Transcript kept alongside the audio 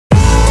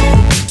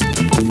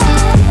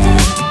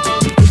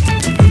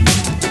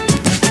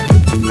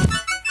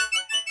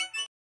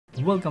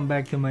welcome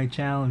back to my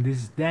channel.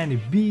 This is Danny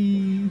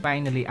B.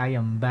 Finally, I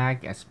am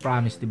back as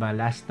promised, diba?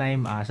 Last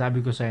time,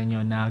 sabi ko sa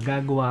inyo na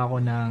gagawa ako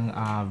ng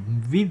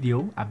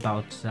video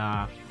about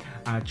sa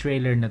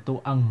trailer na to,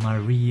 ang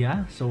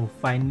Maria. So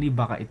finally,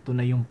 baka ito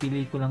na yung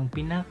pelikulang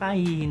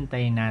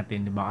pinakahihintay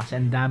natin, diba? Kasi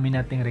ang dami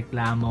nating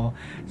reklamo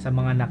sa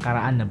mga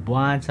nakaraan na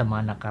buwan, sa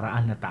mga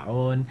nakaraan na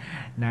taon,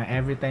 na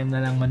every time na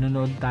lang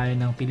manonood tayo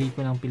ng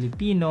pelikulang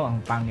Pilipino,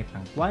 ang pangit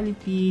ng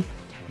quality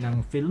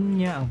ng film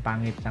niya, ang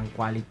pangit ng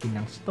quality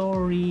ng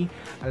story.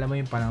 Alam mo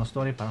yung parang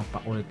story, parang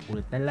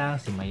paulit-ulit na lang,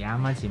 si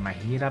mayaman, si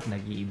mahirap,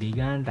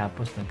 nag-iibigan,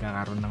 tapos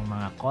nagkakaroon ng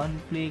mga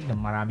conflict, ng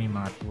maraming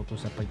mga tuto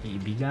sa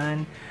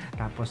pag-iibigan,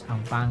 tapos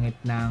ang pangit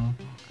ng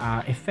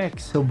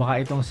effects. So baka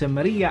itong si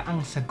Maria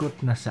ang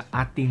sagot na sa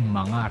ating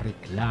mga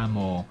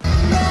reklamo.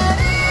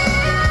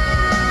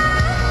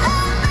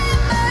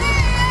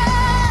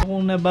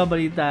 Kung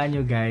nababalitaan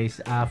nyo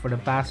guys, for the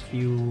past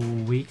few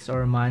weeks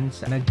or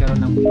months, nagkaroon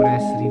ng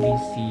press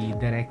release si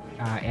Direk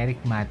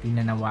Eric Mati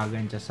na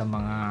nawagan siya sa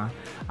mga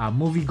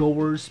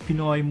moviegoers,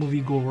 Pinoy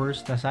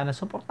moviegoers, na sana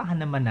suportahan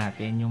naman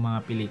natin yung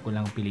mga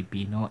pelikulang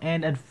Pilipino.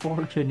 And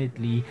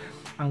unfortunately,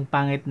 ang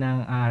pangit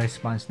ng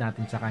response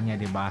natin sa kanya,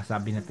 diba?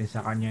 Sabi natin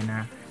sa kanya na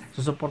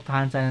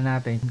susuportahan sana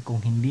natin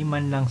kung hindi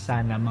man lang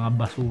sana mga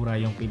basura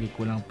yung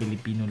pelikulang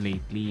Pilipino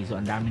lately.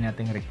 So ang dami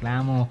nating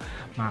reklamo,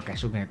 mga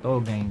kesyo ganito,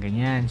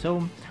 ganyan-ganyan.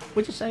 So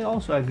which is I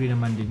also agree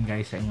naman din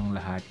guys sa inyong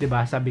lahat.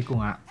 Diba? Sabi ko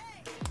nga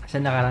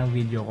sa nakarang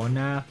video ko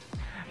na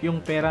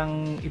yung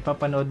perang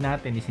ipapanood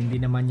natin is hindi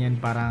naman yan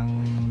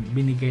parang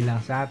binigay lang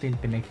sa atin,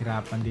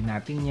 pinaghirapan din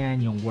natin yan,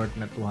 yung worth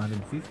na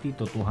 250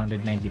 to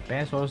 290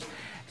 pesos.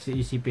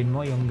 Isipin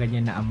mo yung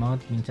ganyan na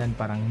amount, minsan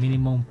parang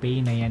minimum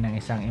pay na yan ng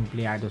isang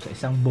empleyado sa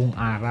isang buong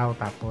araw,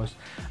 tapos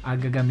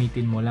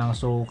gagamitin mo lang.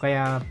 So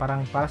kaya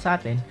parang para sa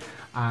atin,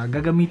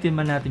 gagamitin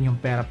man natin yung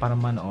pera para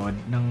manood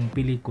ng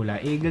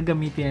pelikula,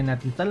 gagamitin na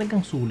natin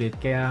talagang sulit.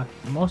 Kaya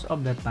most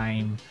of the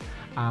time,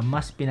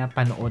 mas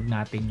pinapanood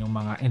natin yung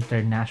mga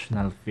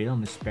international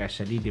film,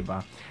 especially,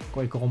 diba?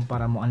 Kung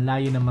ikukumpara mo, ang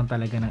layo naman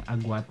talaga ng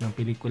agwat ng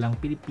pelikulang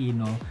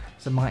Pilipino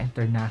sa mga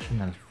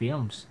international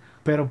films.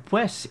 Pero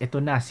pues, ito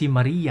na, si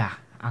Maria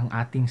ang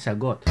ating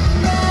sagot.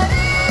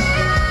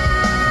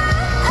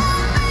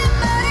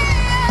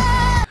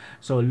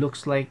 So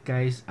looks like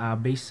guys,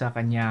 based sa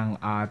kanyang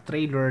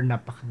trailer,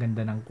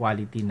 napakaganda ng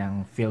quality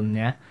ng film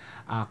niya,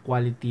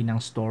 quality ng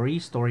story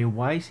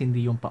wise,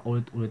 hindi yung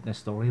paulit-ulit na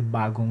story,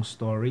 bagong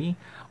story.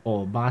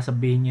 O baka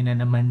sabihin nyo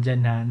na naman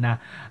dyan na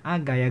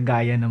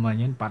gaya-gaya naman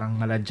yun, parang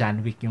mala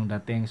John Wick yung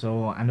dating.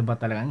 So ano ba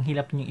talaga, ang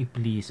hilap nyo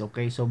i-please,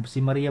 okay? So si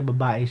Maria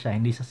babae siya,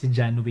 hindi sa si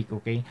John Wick,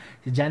 okay?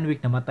 Si John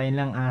Wick namatay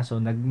lang aso,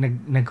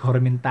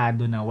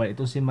 naghormentado na. Well,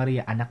 ito si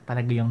Maria, anak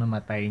talaga yung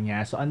namatay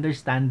niya. So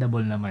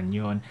understandable naman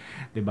yun,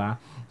 'di ba?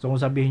 So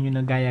kung sabihin niyo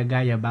na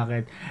gaya-gaya,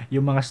 bakit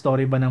yung mga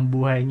story ba ng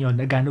buhay niyo,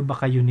 na gaano ba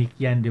ka-unique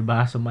yan, 'di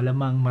ba? So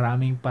malamang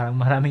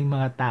maraming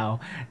mga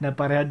tao na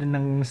pareho din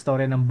ng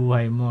story ng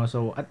buhay mo.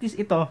 So at least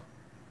ito,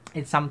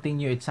 it's something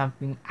new, it's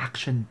something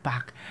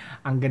action-packed.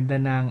 Ang ganda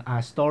ng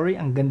story,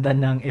 ang ganda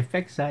ng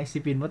effects.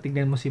 Isipin mo,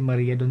 tignan mo si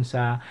Maria dun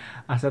sa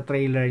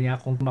trailer niya,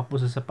 kung tumakbo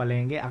sa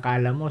palengke,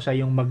 akala mo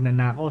siya yung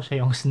magnanakaw,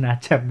 siya yung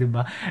snatcher, di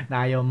ba?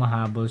 Na ayaw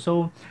mahabol.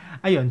 So,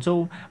 ayun.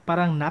 So,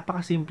 parang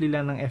napakasimple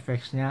lang ng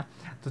effects niya.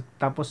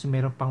 Tapos,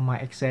 meron pang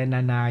mga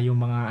eksena na yung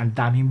mga ang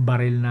daming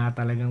baril na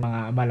talagang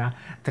mga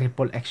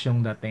triple X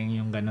yung dating,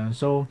 yung ganun.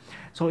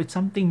 So it's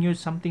something new,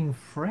 something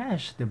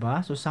fresh, di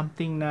ba? So,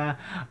 something na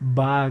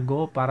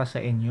bago para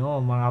sa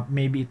inyo,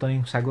 maybe ito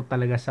yung sagot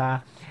talaga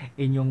sa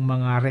inyong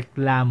mga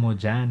reklamo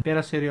dyan.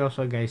 Pero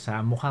seryoso guys,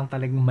 mukhang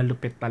talagang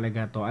malupit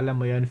talaga to.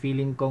 Alam mo yun,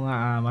 feeling ko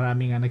nga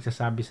marami nga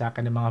nagsasabi sa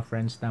akin ng mga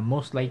friends na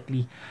most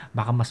likely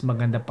baka mas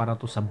maganda para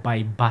to sa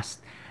Buy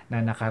Bust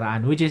na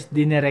nakaraan, which is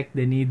dinirect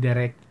ni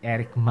Direk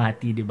Eric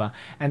Mati, di ba?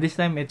 And this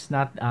time it's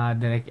not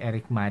Direk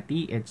Eric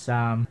Mati, it's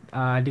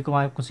di ko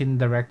nga kung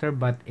sino director,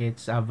 but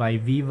it's by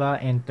Viva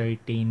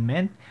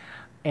Entertainment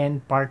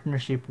and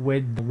partnership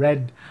with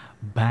Red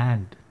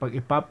Band. Pag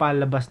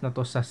ipapalabas na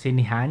to sa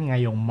sinihan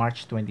ngayong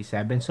March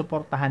 27,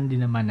 suportahan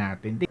din naman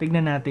natin.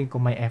 Tignan natin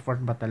kung may effort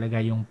ba talaga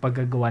yung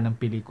paggagawa ng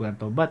pelikula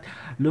to. But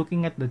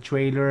looking at the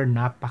trailer,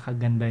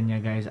 napakaganda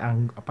niya guys.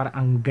 Parang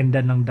ang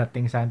ganda ng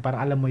dating sa akin.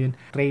 Parang alam mo yun,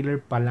 trailer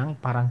pa lang,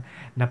 parang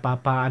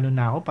napapaano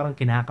na ako, parang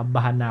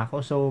kinakabahan na ako.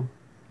 So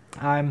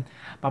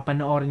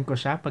papanoorin ko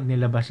siya pag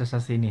nilabas siya sa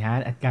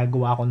sinihan at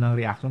gagawa ako ng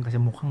reaction kasi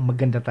mukhang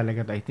maganda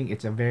talaga to. I think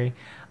it's a very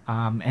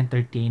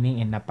entertaining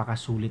and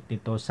napakasulit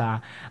nito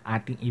sa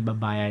ating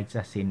ibabayad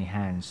sa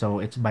sinihan. So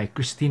it's by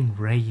Cristine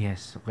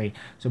Reyes, okay?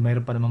 So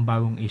mayroon pa namang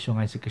bagong issue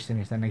ngayon si Cristine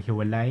Reyes na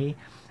naghiwalay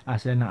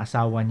sila ng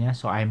asawa niya.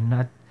 So I'm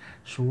not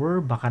Sure,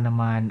 baka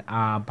naman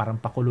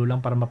parang pakulo lang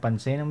para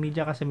mapansin ng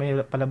media kasi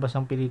may palabas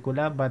ng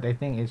pelikula, but I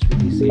think it's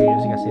really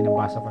serious kasi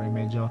nabasa ko rin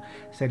medyo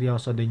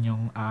seryoso din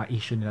yung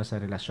issue nila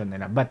sa relasyon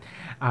nila. But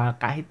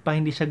kahit pa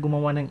hindi siya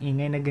gumawa ng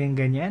ingay na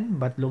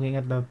ganyan, but looking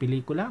at the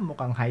pelikula,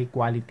 mukhang high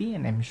quality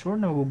and I'm sure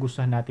na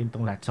magugustuhan natin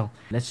itong lahat. So,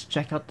 let's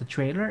check out the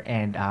trailer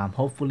and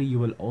hopefully you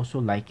will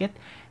also like it.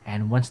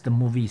 And once the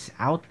movie is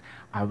out,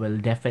 I will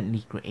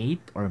definitely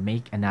create or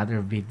make another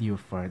video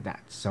for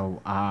that.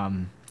 So,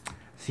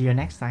 see you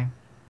next time.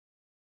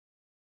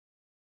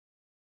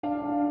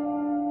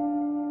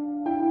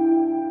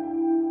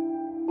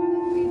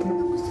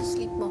 Kamusta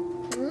sleep mo?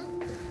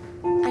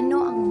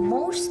 Ano ang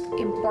most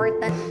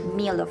important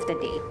meal of the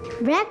day?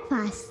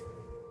 Breakfast.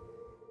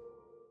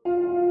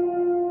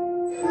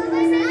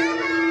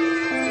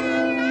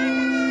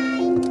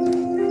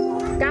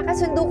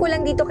 Kakasundo ko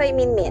lang dito kay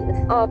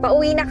Minmin. O,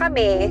 pauwi na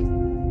kami.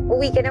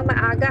 Uwi ka ng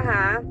maaga,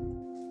 ha?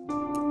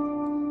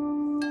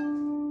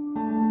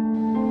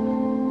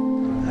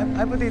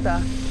 Ay, Putita.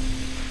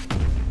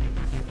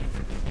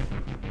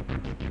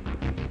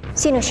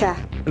 Sino siya?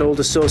 An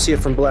old associate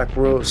from Black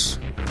Rose.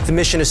 The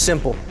mission is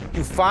simple.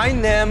 You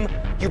find them,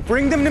 you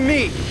bring them to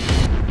me.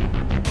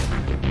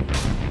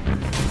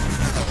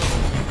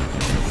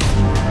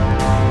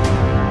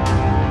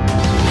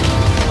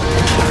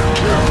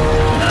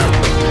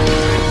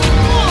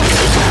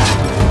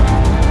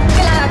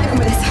 Kailangan natin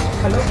umalis.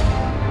 Hello?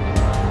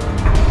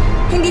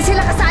 Hindi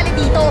sila kasali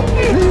dito.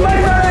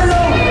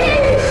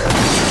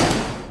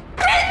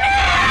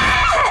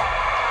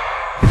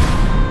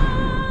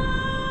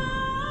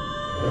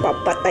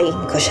 Papatayin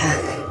ko siya.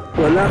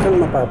 Wala kang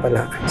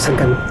mapapala sa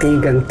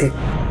ganti-ganti.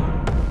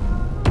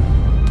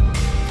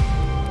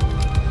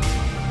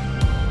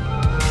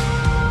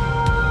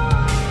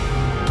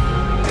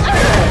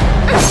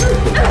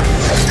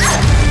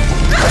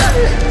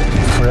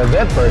 For a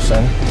dead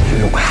person,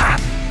 you look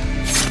hot.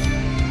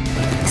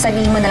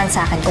 Sabihin mo na lang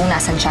sa akin kung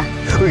nasan siya.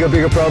 We got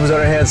bigger problems on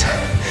our hands.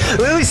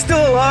 Lily's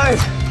still alive!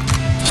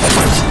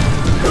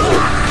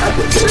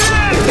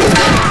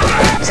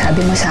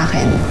 Sabi mo sa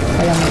akin,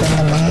 walang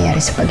magandang mangyayari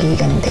sa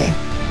paghihiganti.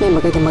 May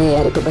magandang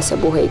mangyayari pa ba sa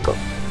buhay ko?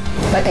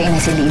 Patay na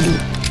si Lily.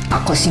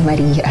 Ako si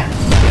Maria.